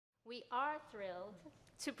We are thrilled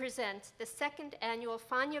to present the second annual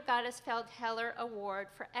Fanya Gottesfeld Heller Award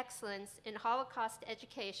for Excellence in Holocaust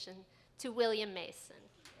Education to William Mason.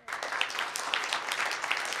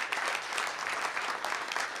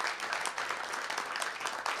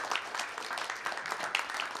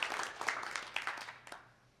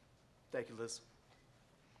 Thank you, Liz.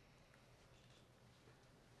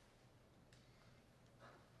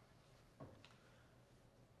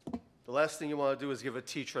 The last thing you want to do is give a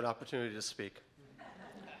teacher an opportunity to speak.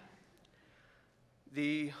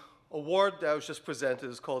 The award that was just presented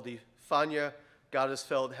is called the Fanya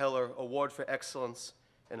Gottesfeld Heller Award for Excellence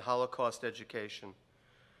in Holocaust Education.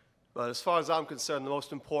 But as far as I'm concerned, the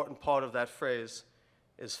most important part of that phrase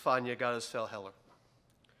is Fanya Gottesfeld Heller.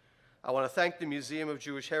 I want to thank the Museum of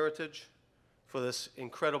Jewish Heritage for this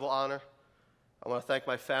incredible honor. I want to thank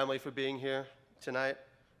my family for being here tonight,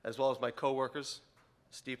 as well as my coworkers.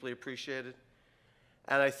 It's deeply appreciated.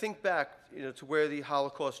 And I think back, to where the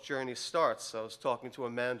Holocaust journey starts. I was talking to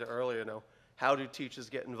Amanda earlier, how do teachers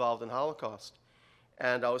get involved in Holocaust?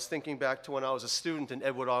 And I was thinking back to when I was a student in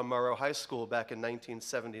Edward R. Murrow High School back in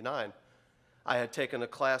 1979. I had taken a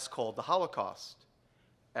class called The Holocaust.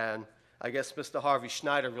 And I guess Mr. Harvey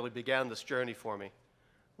Schneider really began this journey for me.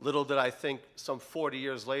 Little did I think some 40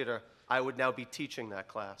 years later, I would now be teaching that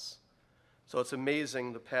class. So it's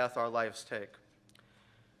amazing the path our lives take.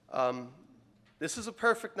 This is a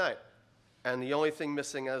perfect night, and the only thing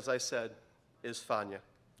missing, as I said, is Fanya.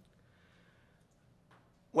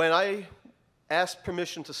 When I asked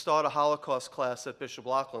permission to start a Holocaust class at Bishop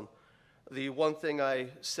Loughlin, the one thing I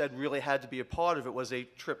said really had to be a part of it was a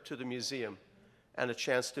trip to the museum and a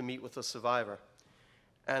chance to meet with a survivor.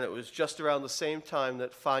 And it was just around the same time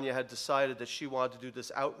that Fanya had decided that she wanted to do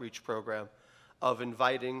this outreach program of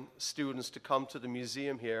inviting students to come to the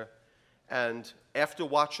museum here and, after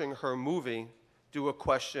watching her movie, do a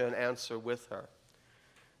question and answer with her.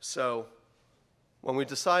 So when we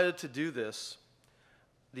decided to do this,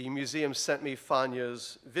 the museum sent me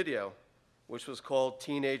Fanya's video, which was called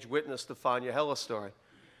Teenage Witness: The Fanya Heller Story.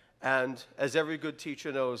 And as every good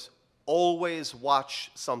teacher knows, always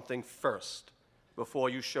watch something first before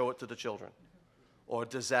you show it to the children, or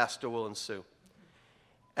disaster will ensue.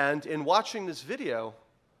 And in watching this video,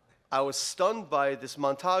 I was stunned by this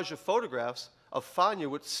montage of photographs of Fanya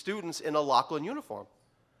with students in a Loughlin uniform.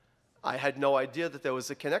 I had no idea that there was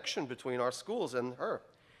a connection between our schools and her.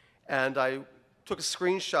 And I took a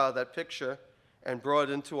screenshot of that picture and brought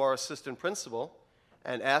it into our assistant principal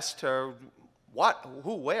and asked her, what,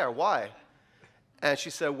 who, where, why? And she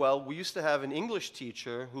said, well, we used to have an English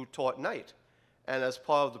teacher who taught night. And as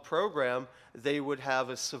part of the program, they would have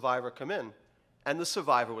a survivor come in. And the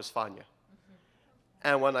survivor was Fanya.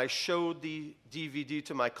 And when I showed the DVD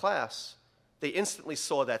to my class, they instantly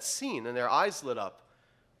saw that scene and their eyes lit up,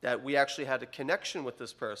 that we actually had a connection with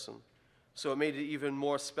this person. So it made it even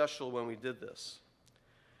more special when we did this.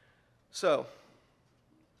 So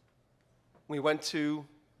we went to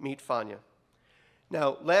meet Fanya.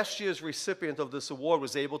 Now, last year's recipient of this award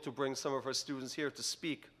was able to bring some of her students here to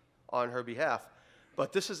speak on her behalf.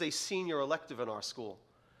 But this is a senior elective in our school.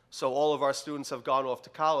 So all of our students have gone off to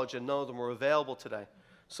college, and none of them were available today.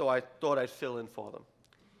 So I thought I'd fill in for them.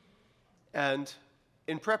 And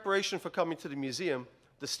in preparation for coming to the museum,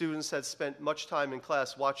 the students had spent much time in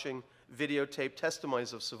class watching videotaped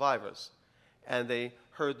testimonies of survivors. And they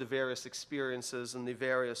heard the various experiences and the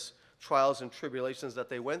various trials and tribulations that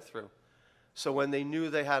they went through. So when they knew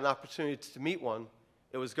they had an opportunity to meet one,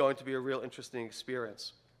 it was going to be a real interesting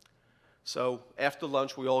experience. So after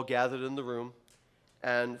lunch, we all gathered in the room,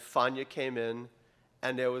 and Fanya came in,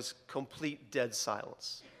 and there was complete dead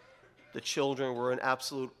silence. The children were in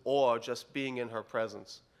absolute awe just being in her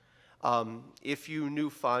presence. If you knew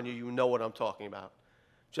Fanya, you know what I'm talking about.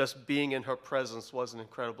 Just being in her presence was an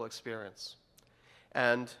incredible experience.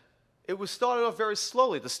 And it was started off very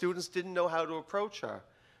slowly. The students didn't know how to approach her.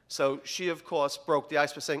 So she, of course, broke the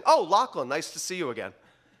ice by saying, "Oh, Loughlin, nice to see you again."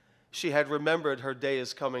 She had remembered her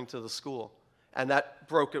days coming to the school, and that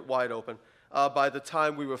broke it wide open. By the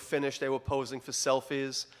time we were finished, they were posing for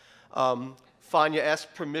selfies. Fanya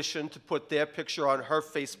asked permission to put their picture on her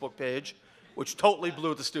Facebook page, which totally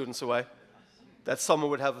blew the students away, that someone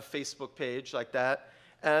would have a Facebook page like that.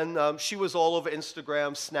 And she was all over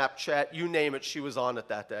Instagram, Snapchat, you name it, she was on it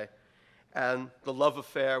that day. And the love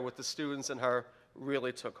affair with the students and her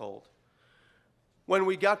really took hold. When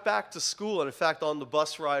we got back to school, and in fact on the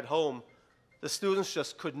bus ride home, the students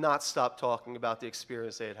just could not stop talking about the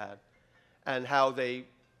experience they had had and how they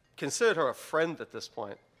considered her a friend at this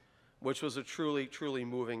point, which was a truly, truly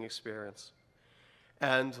moving experience.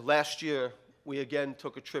 And last year, we again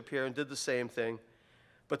took a trip here and did the same thing.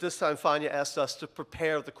 But this time, Fanya asked us to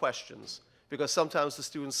prepare the questions, because sometimes the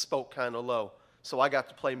students spoke kind of low. So I got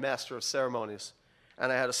to play master of ceremonies.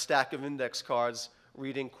 And I had a stack of index cards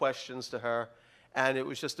reading questions to her, and it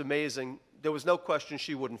was just amazing. There was no question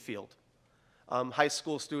she wouldn't field. High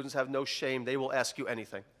school students have no shame. They will ask you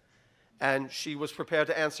anything. And she was prepared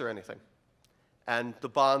to answer anything. And the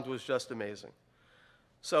bond was just amazing.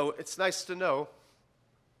 So it's nice to know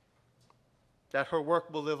that her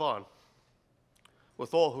work will live on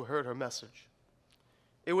with all who heard her message.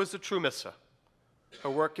 It was a true mitzvah. Her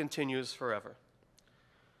work continues forever.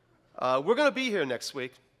 We're going to be here next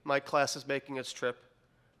week. My class is making its trip,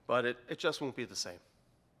 but it just won't be the same.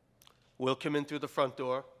 We'll come in through the front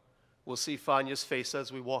door. We'll see Fanya's face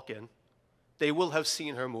as we walk in. They will have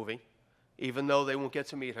seen her movie. Even though they won't get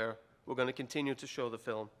to meet her, we're going to continue to show the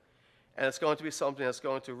film. And it's going to be something that's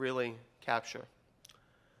going to really capture.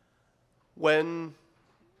 When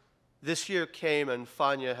this year came and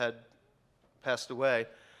Fanya had passed away,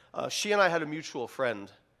 she and I had a mutual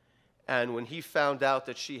friend. And when he found out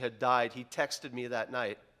that she had died, he texted me that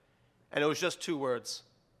night. And it was just 2 words: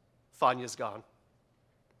 Fanya's gone.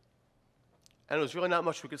 And it was really not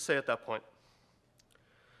much we could say at that point.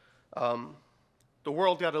 The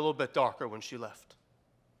world got a little bit darker when she left.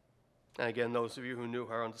 And again, those of you who knew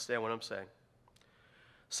her understand what I'm saying.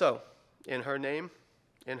 So, in her name,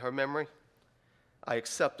 in her memory, I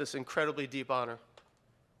accept this incredibly deep honor.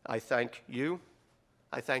 I thank you.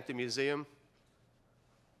 I thank the museum.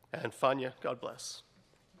 And Fanya, God bless.